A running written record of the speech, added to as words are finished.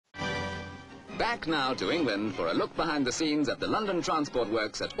Back now to England for a look behind the scenes at the London Transport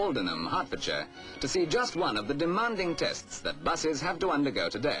Works at Aldenham, Hertfordshire, to see just one of the demanding tests that buses have to undergo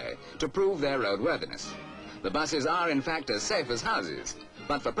today to prove their roadworthiness. The buses are in fact as safe as houses,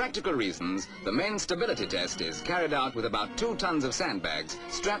 but for practical reasons, the main stability test is carried out with about 2 tons of sandbags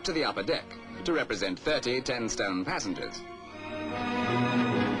strapped to the upper deck to represent 30 10-stone passengers.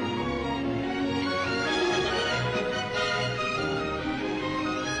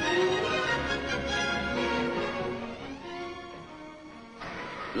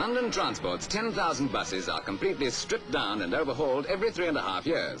 London Transport's 10,000 buses are completely stripped down and overhauled every 3.5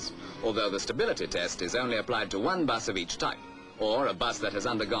 years, although the stability test is only applied to 1 bus of each type, or a bus that has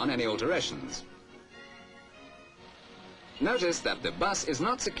undergone any alterations. Notice that the bus is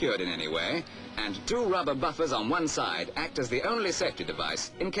not secured in any way, and 2 rubber buffers on one side act as the only safety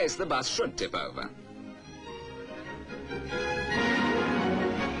device in case the bus should tip over.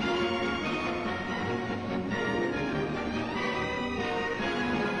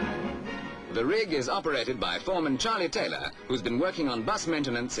 The rig is operated by foreman Charlie Taylor, who's been working on bus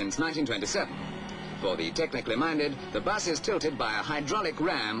maintenance since 1927. For the technically minded, the bus is tilted by a hydraulic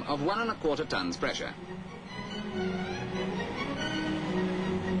ram of 1.25 tons pressure.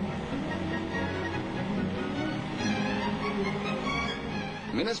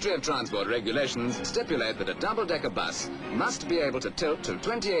 Ministry of Transport regulations stipulate that a double-decker bus must be able to tilt to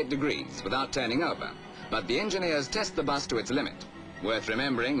 28 degrees without turning over, but the engineers test the bus to its limit. Worth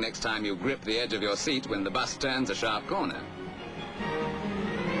remembering next time you grip the edge of your seat when the bus turns a sharp corner.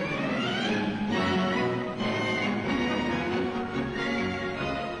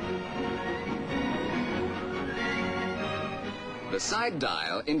 The side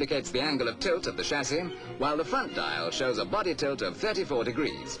dial indicates the angle of tilt of the chassis, while the front dial shows a body tilt of 34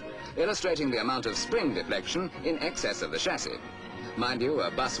 degrees, illustrating the amount of spring deflection in excess of the chassis. Mind you, a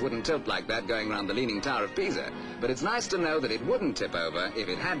bus wouldn't tilt like that going round the Leaning Tower of Pisa, but it's nice to know that it wouldn't tip over if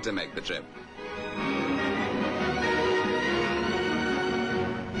it had to make the trip.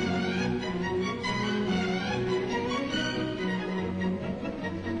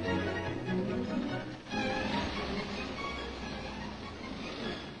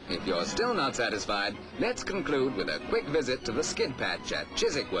 If you're still not satisfied, let's conclude with a quick visit to the skid patch at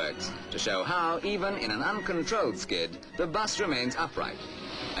Chiswick Works to show how, even in an uncontrolled skid, the bus remains upright.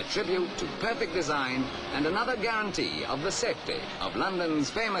 A tribute to perfect design and another guarantee of the safety of London's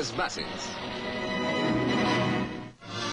famous buses.